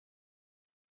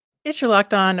It's your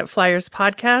Locked On Flyers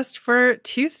podcast for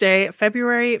Tuesday,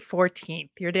 February 14th.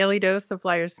 Your daily dose of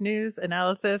Flyers news,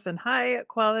 analysis, and high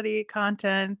quality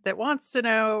content that wants to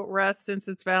know, Russ, since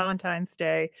it's Valentine's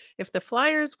Day, if the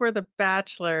Flyers were the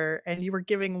Bachelor and you were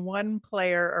giving one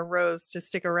player a rose to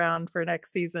stick around for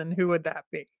next season, who would that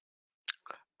be?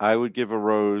 I would give a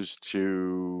rose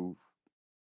to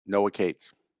Noah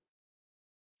Cates.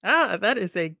 Ah, that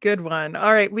is a good one.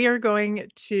 All right, we are going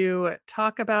to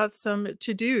talk about some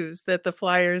to-dos that the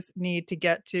Flyers need to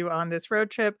get to on this road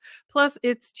trip. Plus,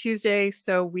 it's Tuesday,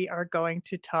 so we are going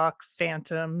to talk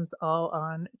Phantoms all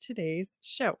on today's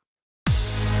show.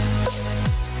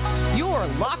 You're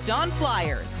Locked On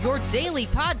Flyers, your daily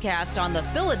podcast on the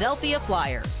Philadelphia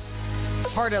Flyers.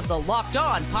 Part of the Locked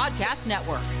On Podcast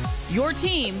Network, your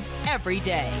team every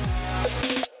day.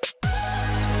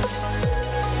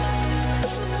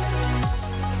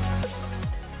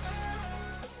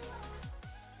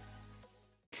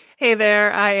 Hey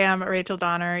there, I am Rachel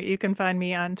Donner. You can find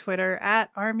me on Twitter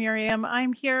at rmiriam.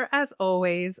 I'm here as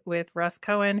always with Russ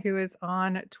Cohen, who is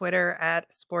on Twitter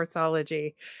at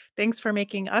Sportsology. Thanks for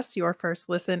making us your first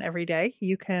listen every day.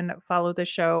 You can follow the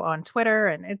show on Twitter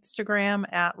and Instagram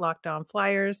at Locked On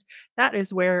Flyers. That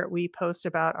is where we post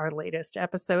about our latest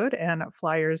episode and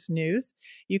Flyers news.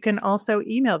 You can also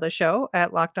email the show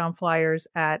at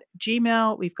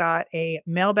lockedonflyers@gmail.com. We've got a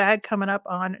mailbag coming up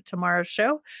on tomorrow's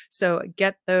show, so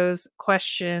get those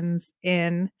questions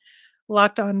in.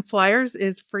 Locked On Flyers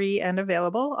is free and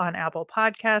available on Apple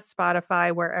Podcasts,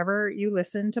 Spotify, wherever you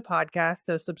listen to podcasts.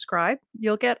 So subscribe.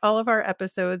 You'll get all of our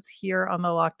episodes here on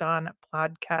the Locked On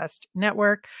Podcast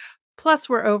Network. Plus,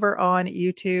 we're over on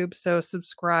YouTube, so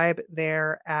subscribe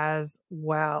there as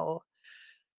well.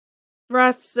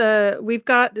 Russ, we've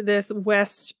got this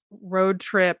West road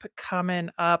trip coming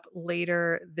up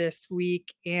later this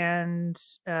week, and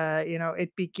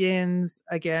it begins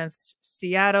against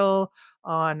Seattle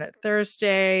on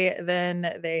Thursday.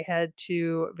 Then they head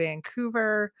to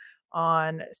Vancouver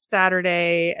on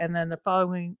Saturday, and then the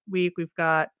following week we've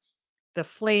got the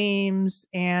Flames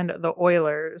and the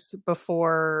Oilers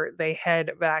before they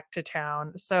head back to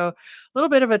town. So a little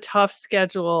bit of a tough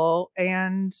schedule,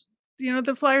 and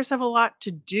the Flyers have a lot to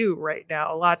do right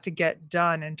now, a lot to get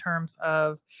done in terms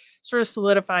of sort of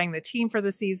solidifying the team for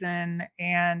the season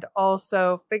and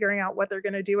also figuring out what they're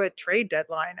going to do at trade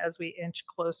deadline as we inch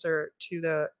closer to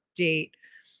the date.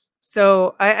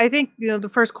 So I think, the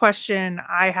first question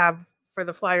I have for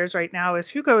the Flyers right now is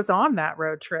who goes on that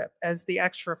road trip as the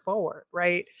extra forward,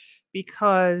 right?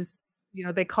 Because,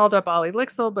 they called up Olle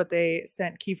Lycksell, but they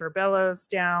sent Kiefer Bellows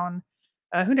down.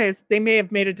 Who knows? They may have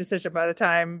made a decision by the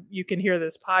time you can hear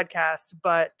this podcast,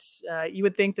 but you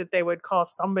would think that they would call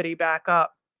somebody back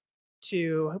up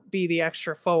to be the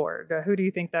extra forward. Who do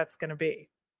you think that's going to be?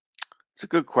 It's a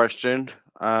good question.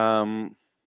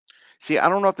 See, I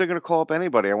don't know if they're going to call up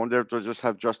anybody. I wonder if they'll just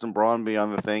have Justin Braun be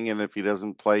on the thing, and if he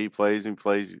doesn't play, he plays, and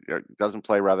doesn't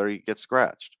play, rather, he gets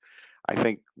scratched. I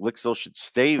think Lycksell should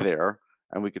stay there,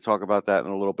 and we could talk about that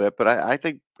in a little bit, but I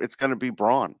think it's going to be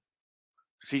Braun.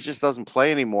 He just doesn't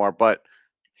play anymore, but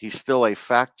he's still a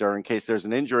factor in case there's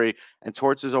an injury. And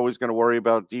Torts is always going to worry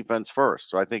about defense first.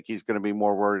 So I think he's going to be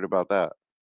more worried about that.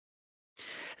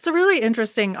 It's a really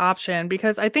interesting option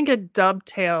because I think it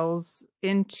dovetails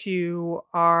into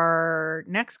our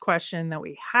next question that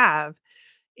we have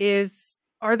is,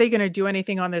 are they going to do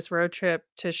anything on this road trip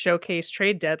to showcase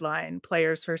trade deadline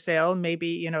players for sale?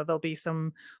 Maybe, there'll be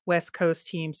some West Coast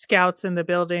team scouts in the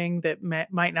building that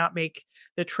might not make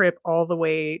the trip all the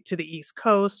way to the East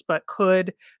Coast, but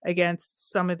could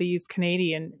against some of these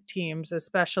Canadian teams,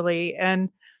 especially. And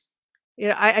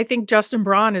I think Justin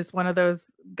Braun is one of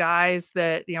those guys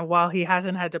that, while he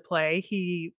hasn't had to play,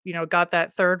 he, got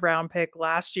that third round pick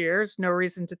last year. There's no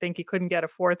reason to think he couldn't get a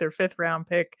fourth or fifth round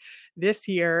pick this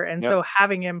year. And Yep. so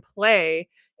having him play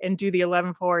and do the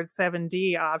 11 forward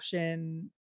 7D option,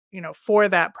 for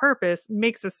that purpose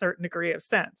makes a certain degree of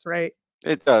sense, right?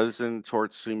 It does. And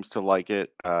Torts seems to like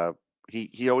it.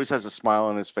 He always has a smile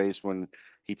on his face when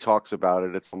he talks about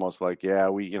it. It's almost like, yeah,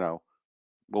 we'll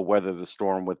weather the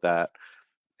storm with that.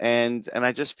 And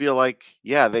I just feel like,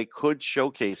 yeah, they could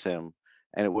showcase him,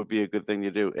 and it would be a good thing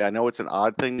to do. I know it's an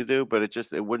odd thing to do, but it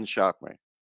wouldn't shock me.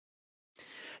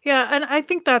 Yeah, and I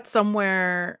think that's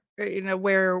somewhere,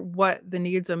 where what the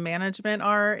needs of management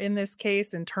are in this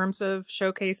case in terms of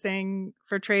showcasing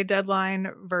for trade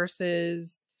deadline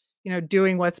versus,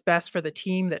 doing what's best for the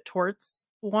team that Torts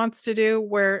wants to do,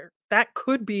 where that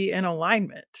could be in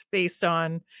alignment based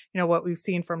on, what we've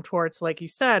seen from Torts, like you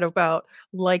said, about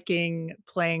liking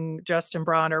playing Justin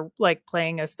Braun or like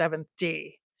playing a seventh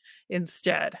D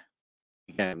instead.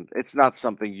 Again, it's not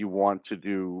something you want to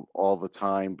do all the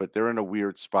time, but they're in a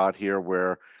weird spot here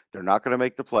where they're not going to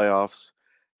make the playoffs.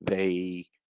 They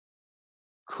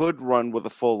could run with a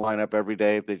full lineup every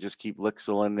day if they just keep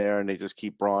Lycksell in there and they just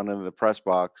keep Braun in the press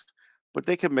box, but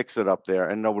they can mix it up there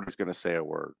and nobody's going to say a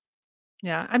word.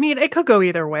 Yeah, I mean, it could go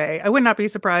either way. I would not be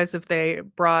surprised if they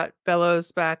brought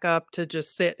Bellows back up to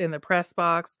just sit in the press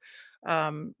box,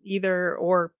 either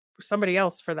or somebody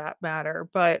else for that matter.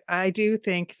 But I do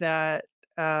think that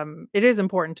it is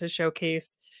important to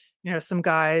showcase, some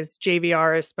guys,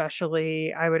 JVR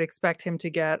especially. I would expect him to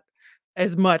get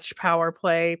as much power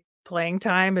play playing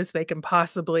time as they can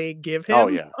possibly give Oh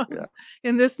him yeah, yeah.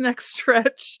 in this next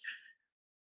stretch.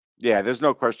 Yeah, there's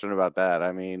no question about that.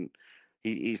 I mean,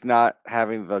 he's not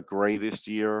having the greatest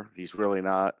year. He's really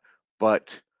not.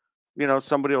 But,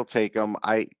 somebody will take him.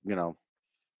 I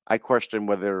question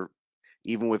whether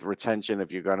even with retention,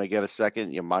 if you're gonna get a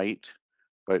second, you might,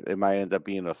 but it might end up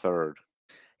being a third.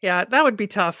 Yeah, that would be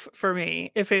tough for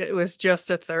me if it was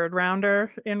just a third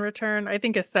rounder in return. I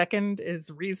think a second is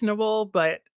reasonable,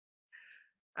 but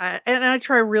I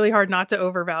try really hard not to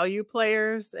overvalue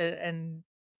players and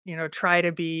try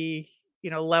to be,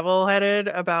 level-headed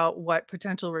about what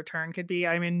potential return could be.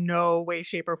 I'm in no way,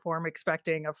 shape, or form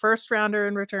expecting a first rounder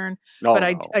in return, but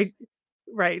No, no.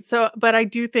 right. So, but I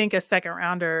do think a second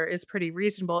rounder is pretty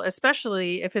reasonable,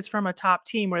 especially if it's from a top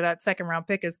team where that second round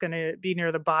pick is going to be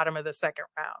near the bottom of the second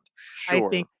round. I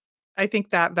Sure. think, I think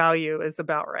that value is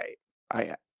about right.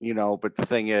 But the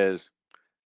thing is,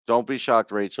 don't be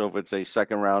shocked, Rachel, if it's a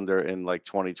second rounder in like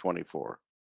 2024.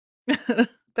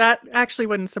 That actually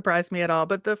wouldn't surprise me at all,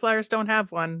 but the Flyers don't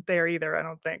have one there either, I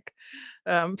don't think.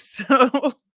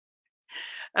 So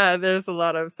there's a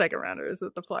lot of second rounders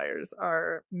that the Flyers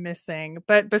are missing.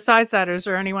 But besides that, is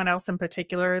there anyone else in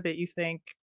particular that you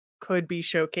think could be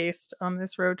showcased on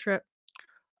this road trip?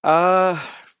 Uh,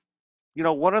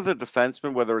 one of the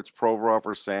defensemen, whether it's Provorov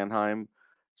or Sanheim,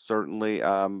 certainly,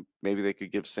 maybe they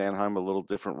could give Sanheim a little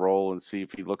different role and see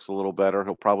if he looks a little better.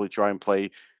 He'll probably try and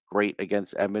play great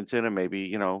against Edmonton, and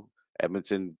maybe,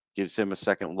 Edmonton gives him a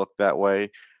second look that way.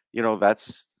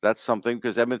 That's something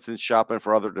because Edmonton's shopping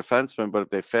for other defensemen, but if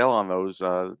they fail on those,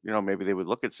 maybe they would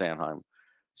look at Sanheim.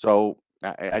 So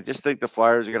I just think the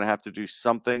Flyers are going to have to do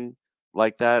something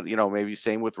like that. Maybe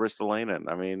same with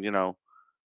Ristolainen. I mean,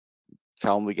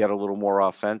 tell them to get a little more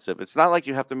offensive. It's not like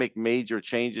you have to make major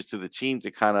changes to the team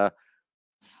to kind of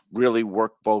really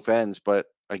work both ends. But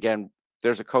again,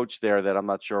 there's a coach there that I'm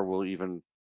not sure will even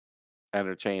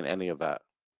entertain any of that.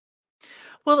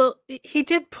 Well, he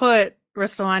did put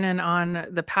Ristolainen on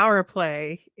the power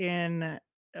play in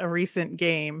a recent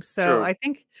game. So True. I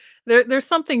think there's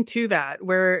something to that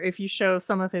where if you show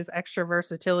some of his extra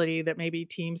versatility that maybe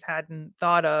teams hadn't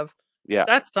thought of, Yeah.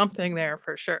 that's something there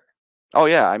for sure. Oh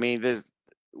yeah. I mean,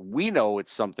 we know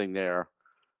it's something there.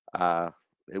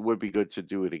 It would be good to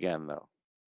do it again though.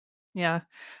 Yeah.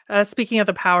 Speaking of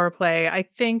the power play, I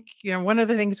think, one of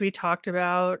the things we talked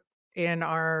about in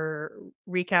our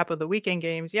recap of the weekend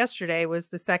games yesterday was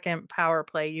the second power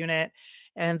play unit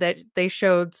and that they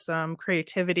showed some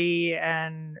creativity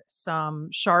and some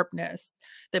sharpness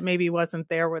that maybe wasn't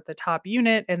there with the top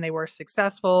unit and they were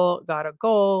successful, got a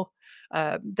goal.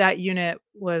 That unit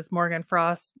was Morgan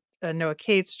Frost, Noah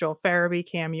Cates, Joel Farabee,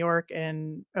 Cam York,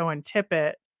 and Owen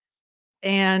Tippett.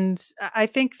 And I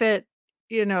think that,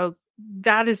 you know,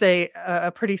 that is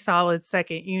a pretty solid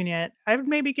second unit. I would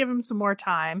maybe give him some more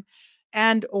time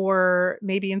and or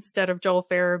maybe instead of Joel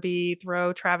Farabee,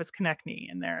 throw Travis Konechny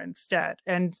in there instead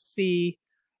and see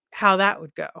how that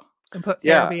would go and put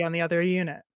Yeah, Farabee on the other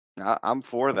unit. I'm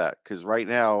for that because right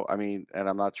now, I mean, and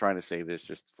I'm not trying to say this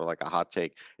just for like a hot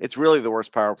take. It's really the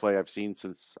worst power play I've seen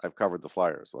since I've covered the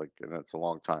Flyers. Like, and it's a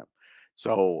long time.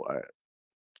 So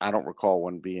I don't recall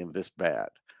one being this bad.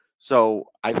 So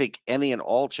I think any and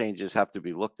all changes have to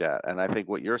be looked at. And I think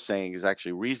what you're saying is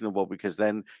actually reasonable because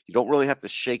then you don't really have to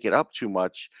shake it up too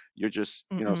much. You're just,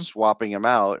 Mm-mm. swapping them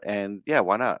out. And yeah,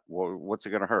 why not? Well, what's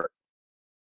it going to hurt?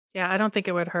 Yeah, I don't think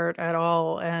it would hurt at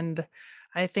all. And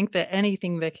I think that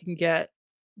anything that can get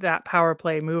that power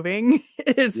play moving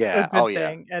is a Yeah. Oh, good yeah.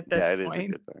 thing at Yeah, this it is a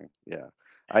point. good thing. Yeah.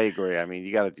 I agree. I mean,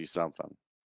 you got to do something.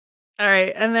 All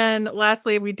right, and then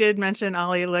lastly, we did mention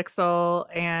Olle Lycksell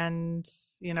and,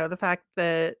 the fact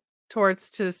that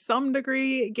Torts to some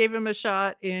degree gave him a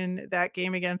shot in that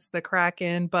game against the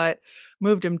Kraken, but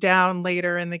moved him down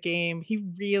later in the game. He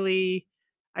really,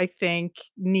 I think,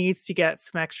 needs to get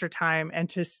some extra time and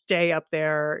to stay up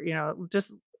there,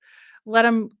 just let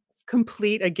him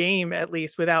complete a game at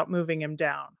least without moving him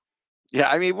down. Yeah,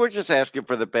 I mean, we're just asking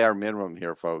for the bare minimum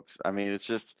here, folks. I mean, it's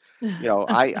just,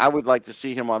 I would like to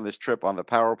see him on this trip on the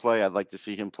power play. I'd like to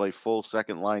see him play full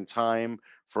second line time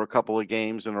for a couple of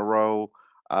games in a row.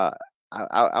 Uh,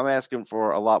 I'm asking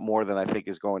for a lot more than I think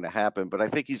is going to happen, but I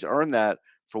think he's earned that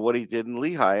for what he did in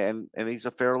Lehigh, and he's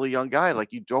a fairly young guy.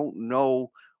 Like, you don't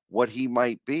know what he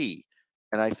might be,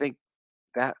 and I think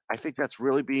that's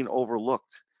really being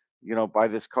overlooked, by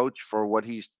this coach for what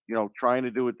he's trying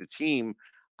to do with the team.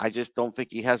 I just don't think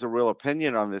he has a real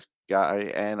opinion on this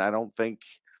guy, and I don't think,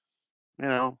 you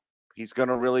know, he's going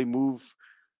to really move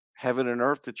heaven and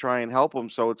earth to try and help him.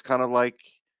 So it's kind of like,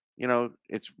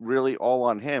 it's really all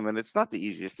on him, and it's not the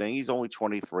easiest thing. He's only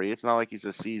 23. It's not like he's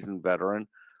a seasoned veteran.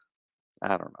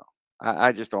 I don't know.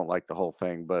 I just don't like the whole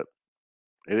thing, but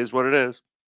it is what it is.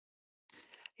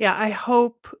 Yeah, I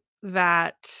hope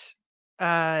that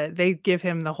they give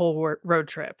him the whole road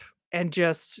trip and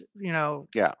just,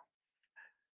 Yeah.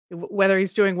 whether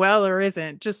he's doing well or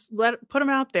isn't, just put him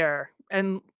out there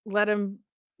and let him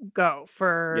go Yeah,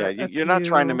 for a you're not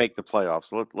trying to few. make the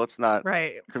playoffs. Let's not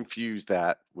Right. confuse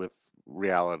that with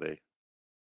reality.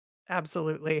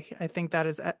 Absolutely. I think that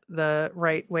is the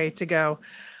right way to go.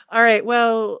 All right.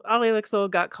 Well, Olle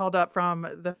Lycksell got called up from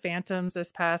the Phantoms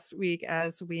this past week,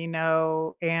 as we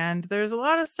know, and there's a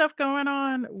lot of stuff going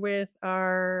on with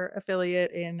our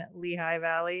affiliate in Lehigh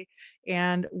Valley,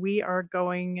 and we are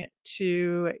going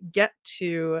to get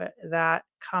to that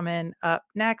coming up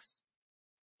next.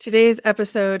 Today's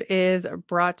episode is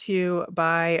brought to you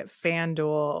by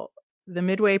FanDuel. The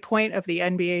midway point of the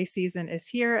NBA season is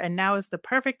here, and now is the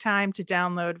perfect time to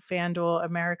download FanDuel,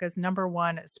 America's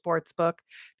 #1 sports book,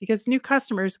 because new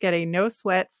customers get a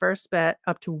no-sweat first bet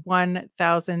up to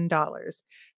 $1,000.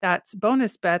 That's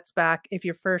bonus bets back if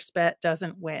your first bet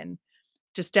doesn't win.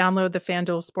 Just download the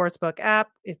FanDuel Sportsbook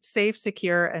app. It's safe,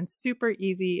 secure, and super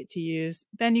easy to use.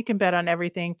 Then you can bet on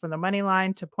everything from the money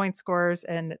line to point scores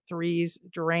and threes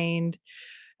drained.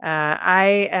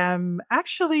 I am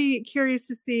actually curious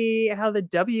to see how the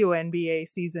WNBA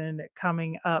season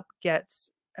coming up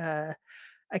gets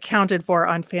accounted for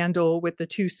on FanDuel with the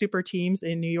two super teams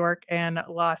in New York and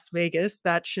Las Vegas.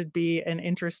 That should be an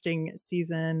interesting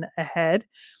season ahead.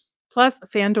 Plus,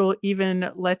 FanDuel even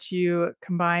lets you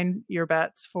combine your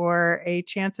bets for a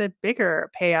chance at bigger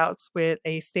payouts with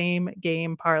a same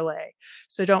game parlay.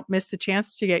 So don't miss the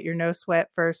chance to get your no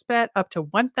sweat first bet up to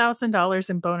 $1,000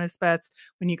 in bonus bets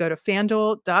when you go to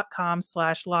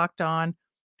fanduel.com/locked on.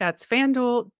 That's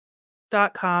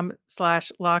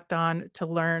fanduel.com/locked on to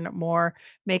learn more.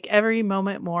 Make every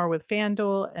moment more with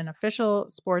FanDuel, an official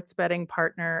sports betting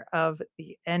partner of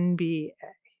the NBA.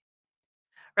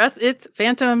 Russ, it's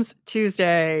Phantoms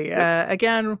Tuesday. Yep.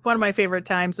 Again, one of my favorite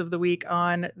times of the week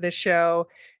on the show.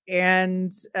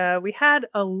 And we had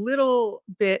a little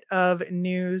bit of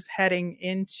news heading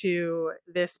into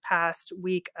this past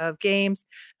week of games.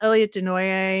 Elliot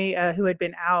Desnoyers, who had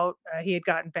been out, he had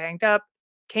gotten banged up,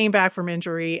 came back from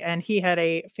injury, and he had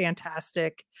a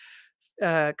fantastic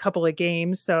couple of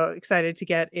games. So excited to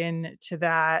get into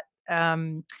that.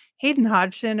 Hayden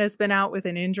Hodgson has been out with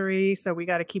an injury, so we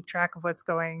got to keep track of what's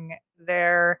going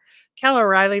there. Cal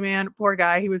O'Reilly, man, poor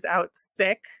guy, he was out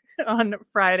sick on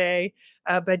Friday,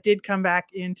 but did come back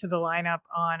into the lineup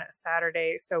on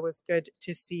Saturday, so it was good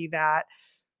to see that.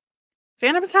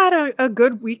 Phantoms had a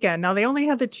good weekend. Now, they only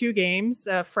had the two games,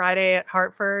 Friday at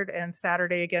Hartford and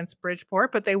Saturday against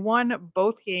Bridgeport, but they won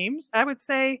both games, I would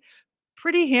say,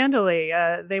 pretty handily.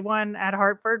 They won at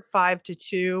Hartford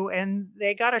 5-2, and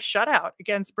they got a shutout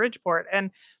against Bridgeport. And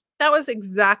that was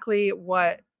exactly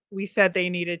what we said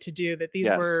they needed to do, that these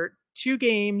Yes. were two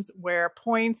games where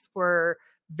points were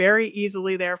very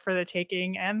easily there for the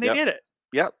taking, and they Yep. did it.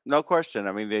 Yep, no question.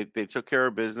 I mean, they took care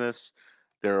of business.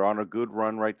 They're on a good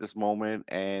run right this moment,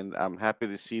 and I'm happy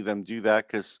to see them do that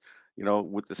because,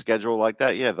 with the schedule like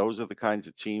that, yeah, those are the kinds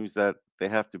of teams that they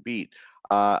have to beat.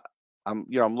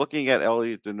 I'm looking at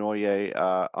Elliot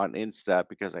Desnoyers on Instat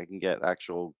because I can get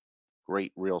actual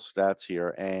great real stats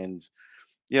here, and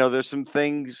there's some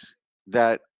things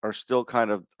that are still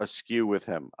kind of askew with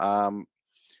him.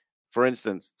 For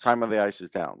instance, time on the ice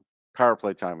is down, power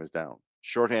play time is down,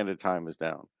 shorthanded time is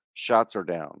down, shots are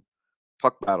down,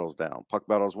 puck battles down, puck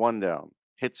battles one down,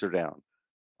 hits are down.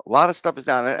 A lot of stuff is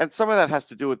down, and some of that has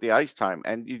to do with the ice time.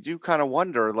 And you do kind of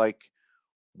wonder, like,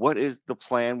 what is the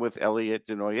plan with Elliot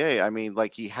Desnoyers? I mean,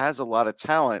 like, he has a lot of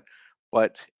talent,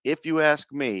 but if you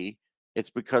ask me, it's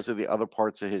because of the other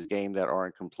parts of his game that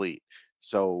aren't complete.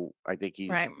 So I think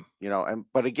he's, Right.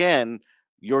 but again,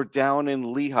 you're down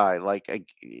in Lehigh, like,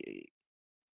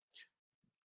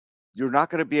 you're not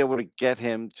going to be able to get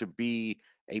him to be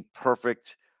a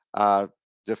perfect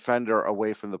defender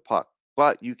away from the puck.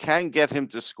 but you can get him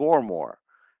to score more.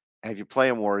 And if you play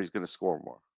him more, he's going to score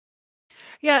more.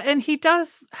 Yeah, and he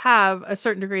does have a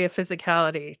certain degree of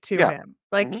physicality to Yeah. him.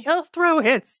 Like, hmm he'll throw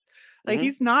hits. Like, hmm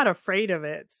he's not afraid of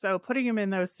it. So putting him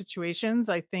in those situations,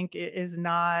 I think is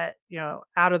not,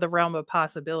 out of the realm of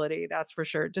possibility. That's for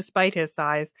sure. Despite his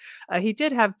size, he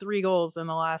did have 3 goals in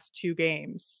the last 2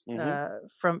 games hmm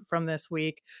from this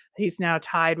week. He's now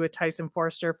tied with Tyson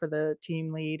Foerster for the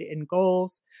team lead in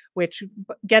goals, which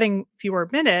getting fewer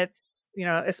minutes,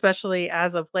 especially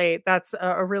as of late, that's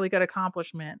a really good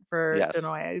accomplishment for Yes.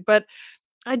 Desnoyers. But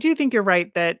I do think you're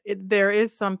right that there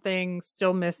is something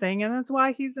still missing, and that's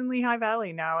why he's in Lehigh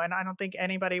Valley now. And I don't think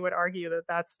anybody would argue that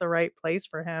that's the right place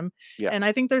for him. Yeah. And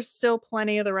I think there's still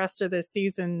plenty of the rest of this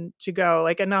season to go,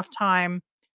 like enough time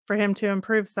for him to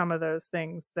improve some of those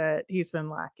things that he's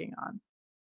been lacking on.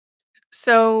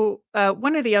 So,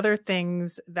 one of the other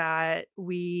things that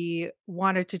we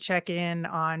wanted to check in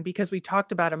on, because we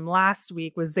talked about him last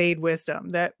week, was Zayde Wisdom,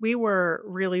 that we were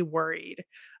really worried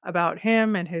about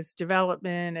him and his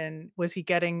development. And was he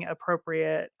getting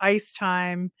appropriate ice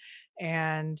time?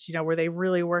 And, were they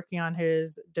really working on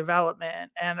his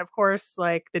development? And of course,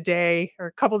 like the day or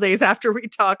a couple days after we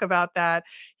talk about that,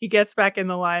 he gets back in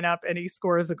the lineup and he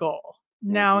scores a goal.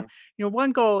 Now, hmm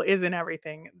 1 goal isn't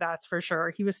everything, that's for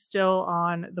sure. He was still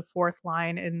on the 4th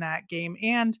line in that game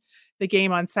and the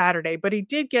game on Saturday, but he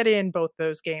did get in both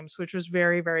those games, which was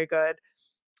very, very good.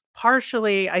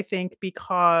 Partially, I think,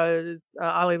 because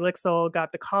Olle Lycksell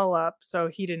got the call up, so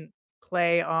he didn't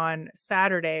play on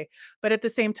Saturday. But at the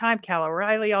same time, Cal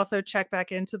O'Reilly also checked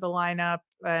back into the lineup,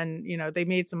 and they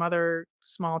made some other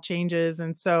small changes.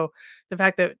 And so the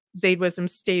fact that Zayde Wisdom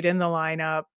stayed in the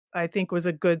lineup, I think, was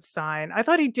a good sign. I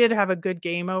thought he did have a good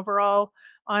game overall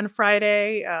on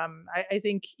Friday. I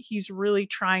think he's really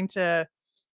trying to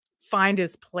find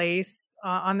his place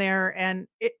on there. And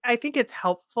I think it's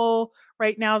helpful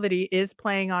right now that he is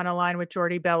playing on a line with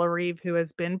Jordy Bellerive, who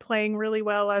has been playing really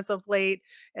well as of late.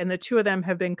 And the two of them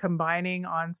have been combining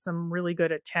on some really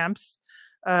good attempts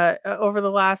over the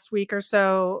last week or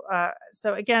so.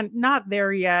 So again, not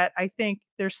there yet. I think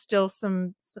there's still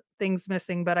some things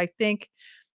missing, but I think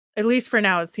at least for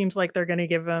now, it seems like they're going to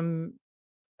give him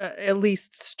at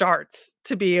least starts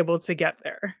to be able to get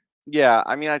there. Yeah,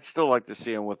 I mean, I'd still like to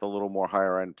see him with a little more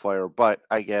higher end player, but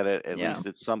I get it. At Yeah. least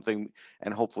it's something,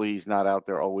 and hopefully he's not out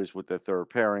there always with the third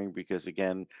pairing because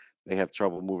again, they have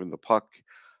trouble moving the puck.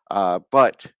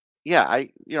 But yeah,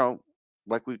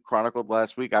 like we chronicled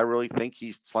last week, I really think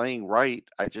he's playing right.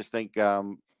 I just think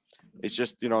it's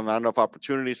just not enough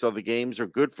opportunity, so the games are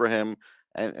good for him.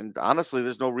 And honestly,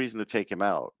 there's no reason to take him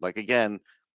out. Like again,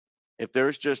 if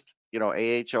there's just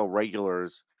AHL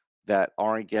regulars that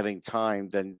aren't getting time,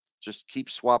 then just keep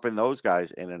swapping those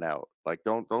guys in and out. Like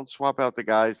don't swap out the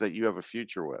guys that you have a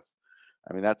future with.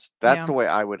 I mean that's Yeah. the way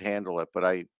I would handle it, but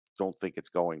I don't think it's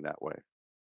going that way.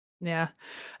 Yeah.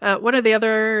 One of the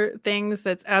other things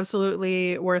that's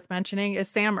absolutely worth mentioning is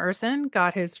Sam Urson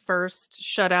got his first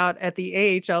shutout at the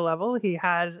AHL level. He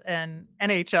had an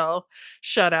NHL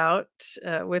shutout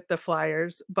with the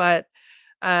Flyers, but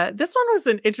this one was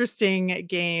an interesting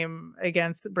game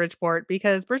against Bridgeport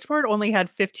because Bridgeport only had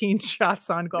 15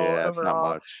 shots on goal Yeah, it's not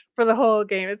overall much. for the whole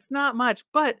game. It's not much,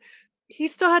 but he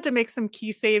still had to make some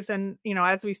key saves. And,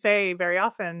 as we say very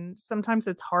often, sometimes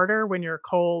it's harder when you're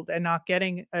cold and not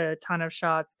getting a ton of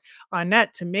shots on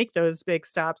net to make those big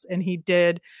stops. And he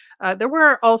did. There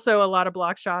were also a lot of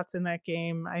block shots in that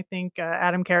game. I think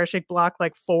Adam Karashik blocked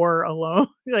like 4 alone,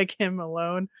 like him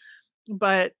alone.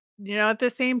 But at the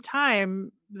same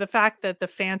time, the fact that the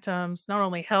Phantoms not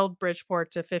only held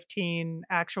Bridgeport to 15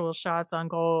 actual shots on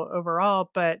goal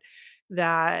overall, but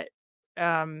that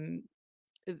um,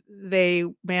 they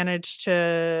managed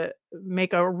to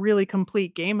make a really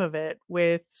complete game of it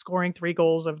with scoring 3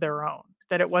 goals of their own.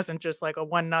 That it wasn't just like a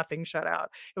 1-0 shutout.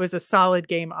 It was a solid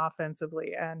game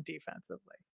offensively and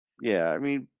defensively. Yeah, I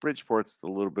mean Bridgeport's a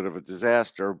little bit of a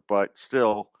disaster, but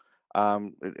still,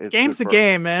 it's good Game's a for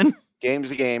game, man.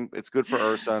 game's a game. It's good for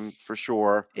Urson for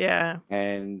sure. Yeah.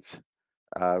 And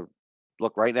uh,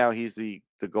 look, right now he's the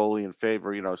goalie in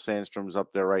favor. Sandstrom's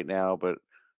up there right now, but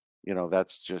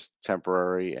that's just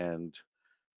temporary. And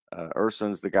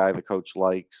Urson's the guy the coach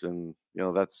likes, and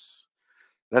that's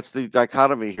the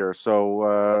dichotomy here.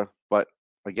 So, but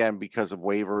again, because of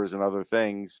waivers and other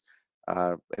things,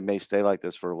 it may stay like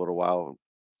this for a little while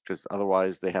because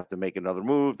otherwise they have to make another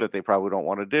move that they probably don't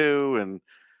want to do. And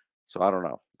so I don't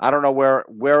know. I don't know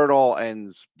where it all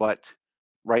ends, but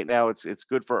right now it's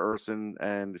good for Urson,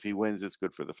 and if he wins, it's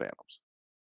good for the Phantoms.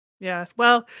 Yes.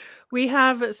 Well, we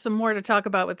have some more to talk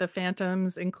about with the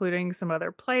Phantoms, including some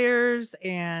other players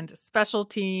and special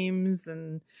teams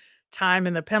and time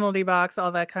in the penalty box,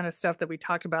 all that kind of stuff that we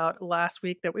talked about last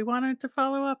week that we wanted to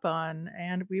follow up on.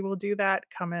 And we will do that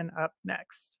coming up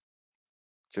next.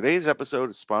 Today's episode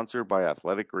is sponsored by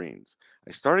Athletic Greens.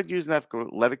 I started using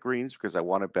Athletic Greens because I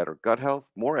wanted better gut health,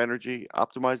 more energy,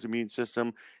 optimized immune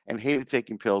system, and hated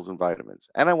taking pills and vitamins.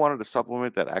 And I wanted a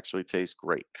supplement that actually tastes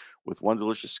great. With one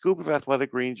delicious scoop of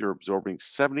Athletic Greens, you're absorbing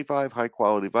 75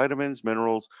 high-quality vitamins,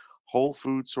 minerals, whole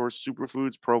food source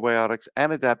superfoods, probiotics,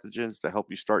 and adaptogens to help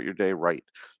you start your day right.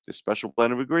 This special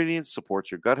blend of ingredients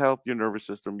supports your gut health, your nervous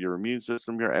system, your immune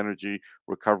system, your energy,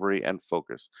 recovery, and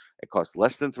focus. It costs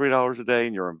less than $3 a day,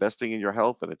 and you're investing in your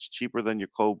health, and it's cheaper than your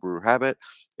cold brew habit.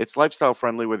 It's lifestyle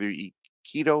friendly whether you eat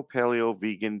keto, paleo,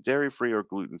 vegan, dairy-free, or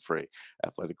gluten-free.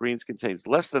 Athletic Greens contains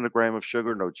less than a gram of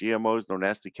sugar, no GMOs, no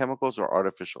nasty chemicals or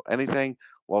artificial anything,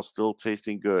 while still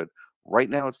tasting good.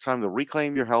 Right now, it's time to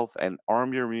reclaim your health and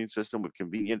arm your immune system with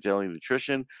convenient daily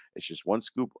nutrition. It's just one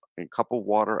scoop and cup of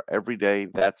water every day.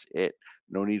 That's it.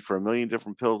 No need for a million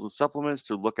different pills and supplements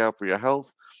to look out for your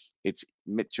health.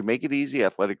 To make it easy.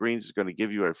 Athletic Greens is going to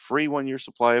give you a free 1 year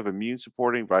supply of immune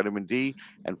supporting vitamin D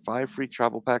and 5 free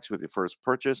travel packs with your first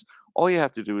purchase. All you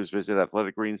have to do is visit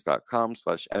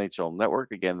athleticgreens.com/NHL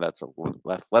network. Again, that's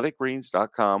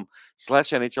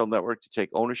athleticgreens.com/NHL network to take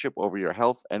ownership over your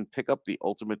health and pick up the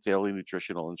ultimate daily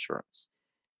nutritional insurance.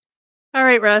 All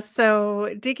right, Russ.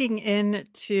 So digging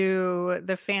into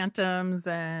the Phantoms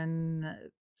and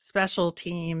special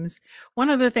teams, one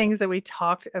of the things that we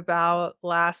talked about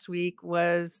last week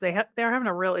was they're having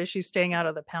a real issue staying out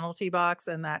of the penalty box,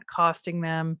 and that costing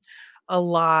them a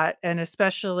lot, and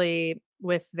especially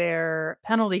with their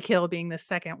penalty kill being the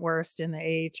second worst in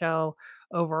the AHL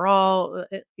overall.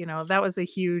 That was a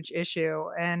huge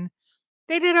issue, and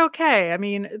they did okay. I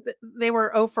mean, they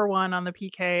were 0 for 1 on the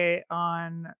PK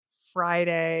on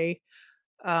Friday,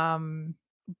 um,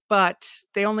 but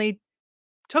they only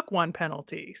took 1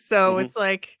 penalty. So hmm it's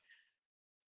like,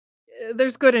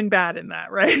 there's good and bad in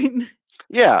that, right?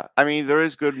 Yeah, I mean, there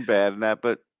is good and bad in that,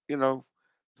 but the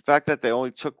fact that they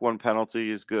only took one penalty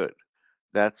is good.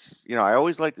 I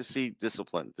always like to see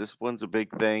discipline. Discipline's a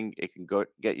big thing. It can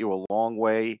get you a long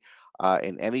way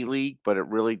in any league, but it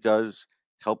really does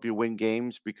help you win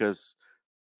games because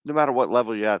no matter what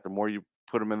level you're at, the more you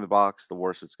put them in the box, the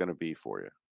worse it's going to be for you.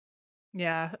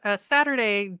 Yeah.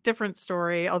 Saturday, different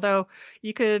story. Although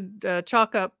you could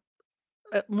chalk up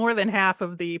more than half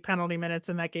of the penalty minutes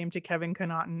in that game to Kevin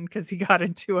Connaughton because he got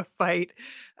into a fight,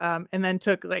 and then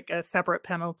took like a separate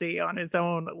penalty on his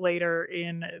own later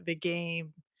in the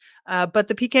game. But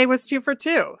the PK was 2 for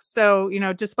 2. So,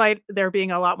 despite there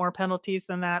being a lot more penalties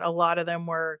than that, a lot of them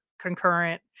were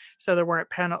concurrent. So there weren't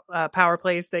power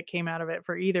plays that came out of it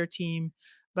for either team.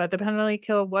 But the penalty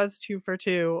kill was 2 for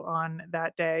 2 on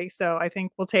that day. So I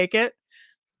think we'll take it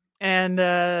and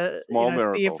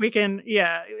Small see if we miracles. can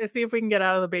see if we can get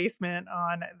out of the basement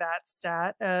on that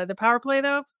stat. The power play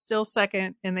though still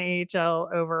second in the AHL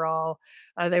overall.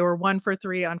 They were 1 for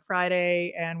 3 on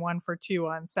Friday and 1 for 2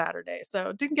 on Saturday,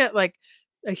 so didn't get like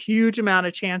a huge amount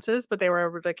of chances, but they were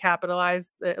able to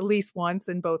capitalize at least once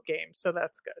in both games, so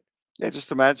that's good. Yeah,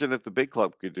 just imagine if the big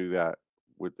club could do that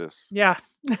with this. Yeah.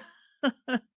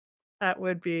 That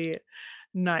would be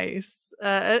nice.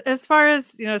 As far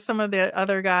as, some of the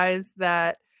other guys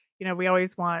that, we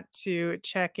always want to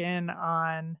check in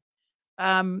on,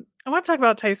 I want to talk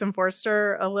about Tyson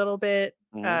Foerster a little bit.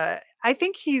 hmm I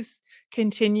think he's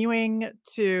continuing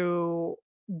to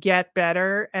get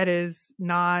better at his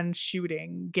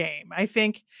non-shooting game. I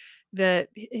think that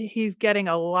he's getting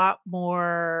a lot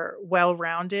more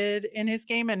well-rounded in his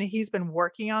game, and he's been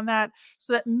working on that.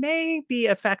 So that may be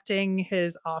affecting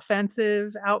his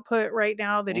offensive output right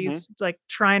now, that hmm he's like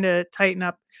trying to tighten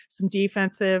up some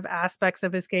defensive aspects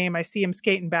of his game. I see him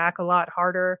skating back a lot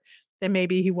harder than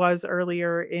maybe he was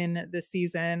earlier in the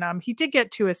season. He did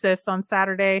get 2 assists on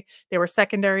Saturday. They were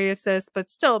secondary assists, but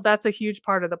still, that's a huge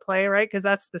part of the play, right? Because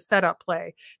that's the setup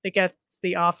play that gets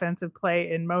the offensive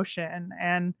play in motion.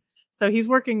 And so he's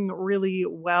working really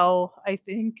well, I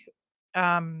think,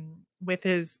 with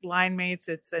his line mates.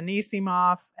 It's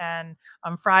Anisimov, and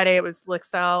on Friday it was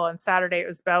Lycksell, on Saturday it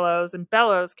was Bellows, and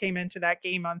Bellows came into that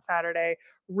game on Saturday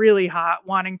really hot,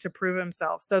 wanting to prove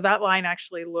himself. So that line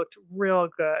actually looked real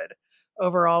good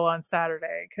overall on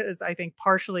Saturday, because I think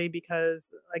partially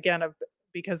because, again,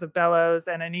 because of Bellows,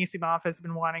 and Anisimov has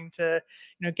been wanting to,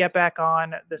 get back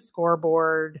on the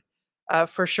scoreboard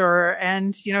for sure.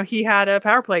 And, he had a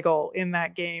power play goal in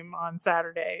that game on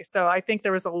Saturday. So I think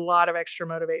there was a lot of extra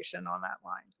motivation on that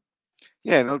line.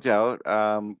 Yeah, no doubt.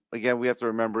 Again, we have to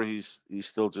remember he's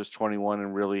still just 21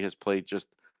 and really has played just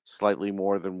slightly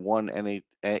more than one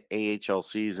AHL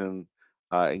season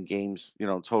in games,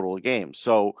 total of games.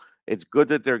 So it's good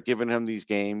that they're giving him these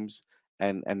games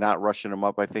and not rushing him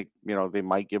up. I think they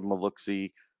might give him a look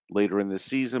see later in the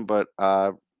season, but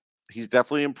he's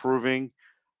definitely improving.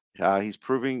 He's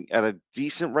proving at a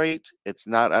decent rate. It's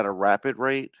not at a rapid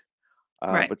rate,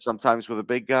 Right. but sometimes with a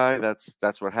big guy,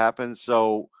 that's what happens.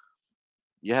 So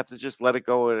you have to just let it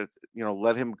go at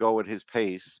let him go at his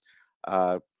pace.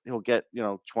 He'll get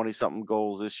 20 something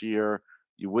goals this year.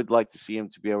 You would like to see him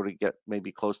to be able to get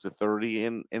maybe close to 30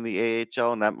 in the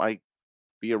AHL, and that might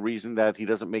be a reason that he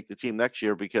doesn't make the team next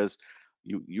year because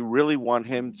you really want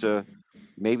him to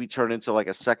maybe turn into like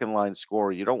a second line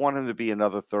scorer. You don't want him to be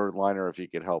another third liner if you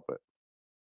could help it.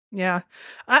 Yeah.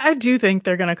 I do think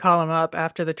they're gonna call him up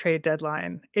after the trade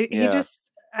deadline. He Yeah,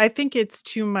 just I think it's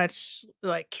too much,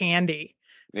 like, candy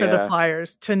for the yeah.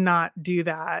 Flyers to not do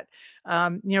that.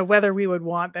 Whether we would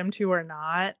want them to or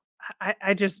not,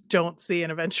 I just don't see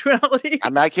an I eventuality,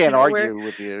 mean, I can't where argue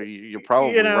with you. You're you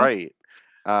probably know? right,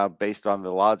 based on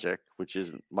the logic, which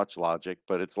isn't much logic,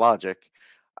 but it's logic.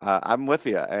 I'm with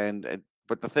you,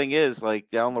 but the thing is, like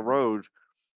down the road,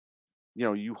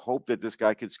 you hope that this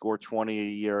guy could score 20 a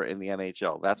year in the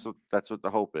NHL. That's what the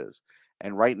hope is.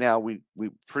 And right now, we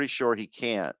pretty sure he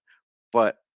can't.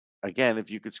 But again,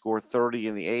 if you could score 30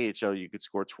 in the AHL, you could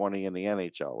score 20 in the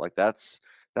NHL. Like that's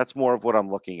more of what I'm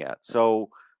looking at. So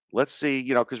let's see,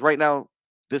 because right now,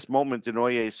 this moment,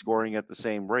 Denoyer is scoring at the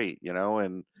same rate,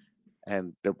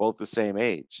 and they're both the same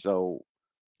age. So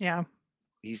Yeah.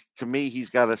 to me, he's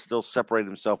got to still separate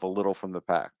himself a little from the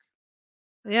pack.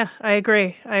 Yeah, I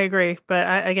agree, but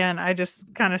I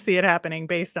just kinda see it happening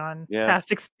based on Yeah.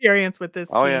 past experience with this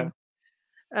Oh yeah. team.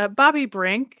 Bobby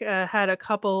Brink had a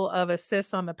couple of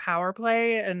assists on the power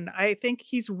play, and I think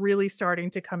he's really starting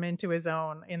to come into his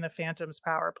own in the Phantoms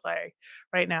power play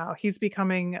right now. He's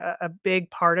becoming a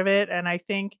big part of it, and I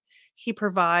think he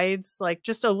provides like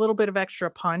just a little bit of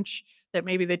extra punch that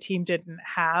maybe the team didn't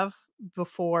have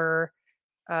before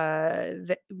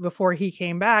before he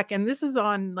came back. And this is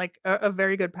on like a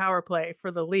very good power play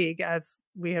for the league, as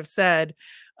we have said.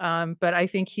 But I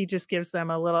think he just gives them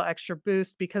a little extra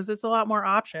boost because it's a lot more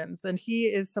options. And he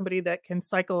is somebody that can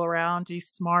cycle around. He's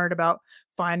smart about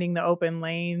finding the open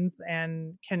lanes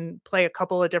and can play a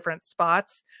couple of different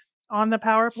spots on the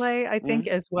power play, I think,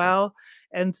 Mhm. as well.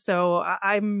 And so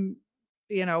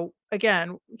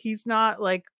again, he's not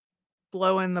like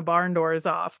blowing the barn doors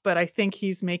off, but I think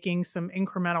he's making some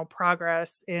incremental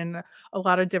progress in a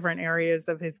lot of different areas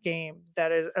of his game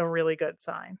that is a really good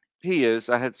sign. He is.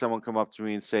 I had someone come up to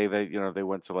me and say that, they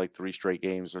went to like 3 straight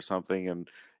games or something and,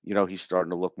 he's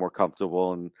starting to look more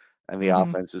comfortable and the Mhm.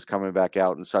 offense is coming back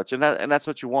out and such. And that's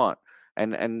what you want.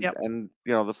 Yep.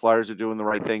 The Flyers are doing the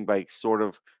right thing by sort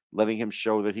of letting him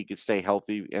show that he could stay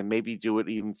healthy and maybe do it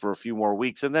even for a few more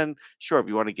weeks. And then sure, if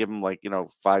you want to give him like,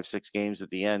 5, 6 games at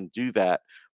the end, do that.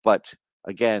 But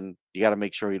again, you got to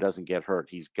make sure he doesn't get hurt.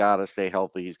 He's got to stay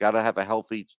healthy. He's got to have a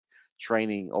healthy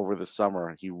training over the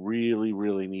summer. He really,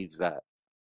 really needs that.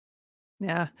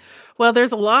 Yeah. Well,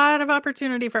 there's a lot of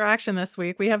opportunity for action this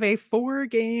week. We have a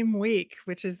 4-game week,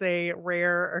 which is a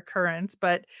rare occurrence.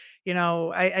 But,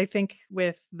 I think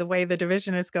with the way the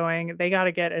division is going, they got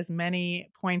to get as many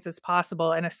points as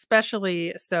possible. And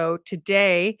especially so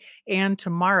today and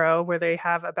tomorrow, where they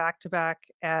have a back to back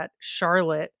at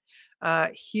Charlotte.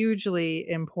 Hugely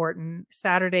important.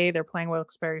 Saturday, they're playing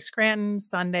Wilkes-Barre Scranton.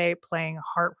 Sunday, playing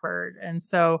Hartford. And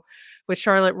so, with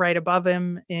Charlotte right above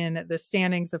him in the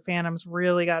standings, the Phantoms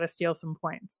really got to steal some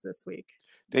points this week.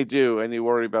 They do, and you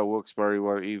worry about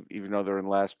Wilkes-Barre, even though they're in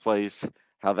last place,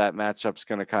 how that matchup's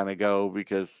going to kind of go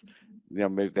because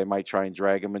maybe they might try and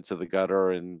drag them into the gutter,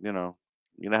 and you know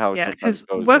how it Yeah, sometimes because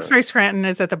goes there. Wilkes-Barre Scranton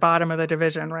is at the bottom of the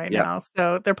division right Yeah, now,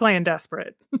 so they're playing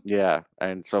desperate. yeah,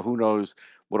 and so who knows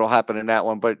what'll happen in that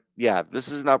one? But yeah, this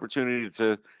is an opportunity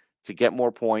to get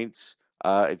more points.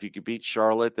 If you could beat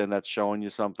Charlotte, then that's showing you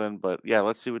something. But yeah,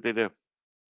 let's see what they do.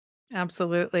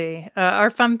 Absolutely. Our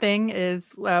fun thing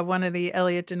is one of the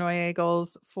Elliot Desnoyers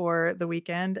goals for the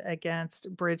weekend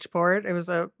against Bridgeport. It was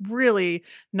a really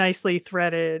nicely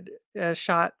threaded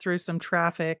shot through some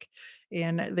traffic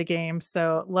in the game.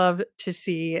 So, love to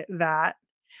see that.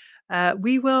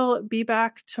 We will be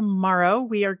back tomorrow.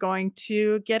 We are going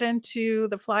to get into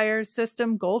the Flyers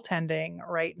system goaltending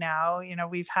right now.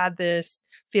 We've had this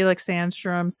Felix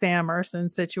Sandstrom, Sam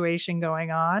Ersson situation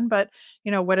going on, but,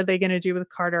 what are they going to do with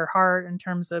Carter Hart in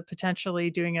terms of potentially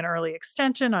doing an early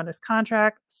extension on his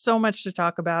contract? So much to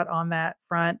talk about on that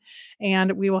front.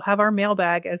 And we will have our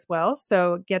mailbag as well.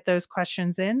 So get those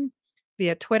questions in.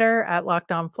 via Twitter at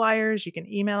Locked On Flyers. You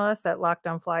can email us at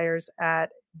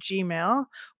lockedonflyers@gmail.com,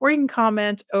 or you can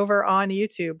comment over on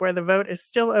YouTube, where the vote is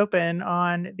still open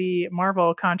on the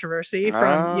Marvel controversy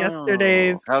from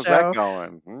yesterday's how's show. that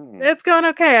going? It's going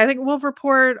okay. I think we'll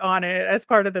report on it as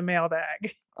part of the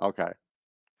mailbag. Okay.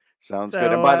 Sounds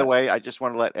good. And by the So, way, I just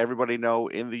want to let everybody know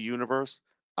in the universe,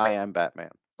 I am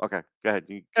Batman. Okay, go ahead.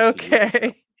 You continue.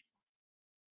 okay.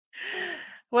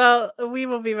 Well, we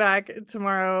will be back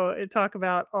tomorrow to talk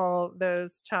about all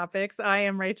those topics. I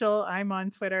am Rachel. I'm on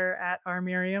Twitter at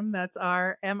rmiriam. That's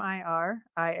RMIRIAM.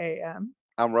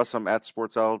 I'm Russ. I'm at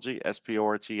Sportsology,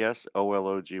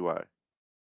 SPORTSOLOGY.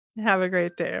 Have a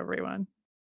great day, everyone.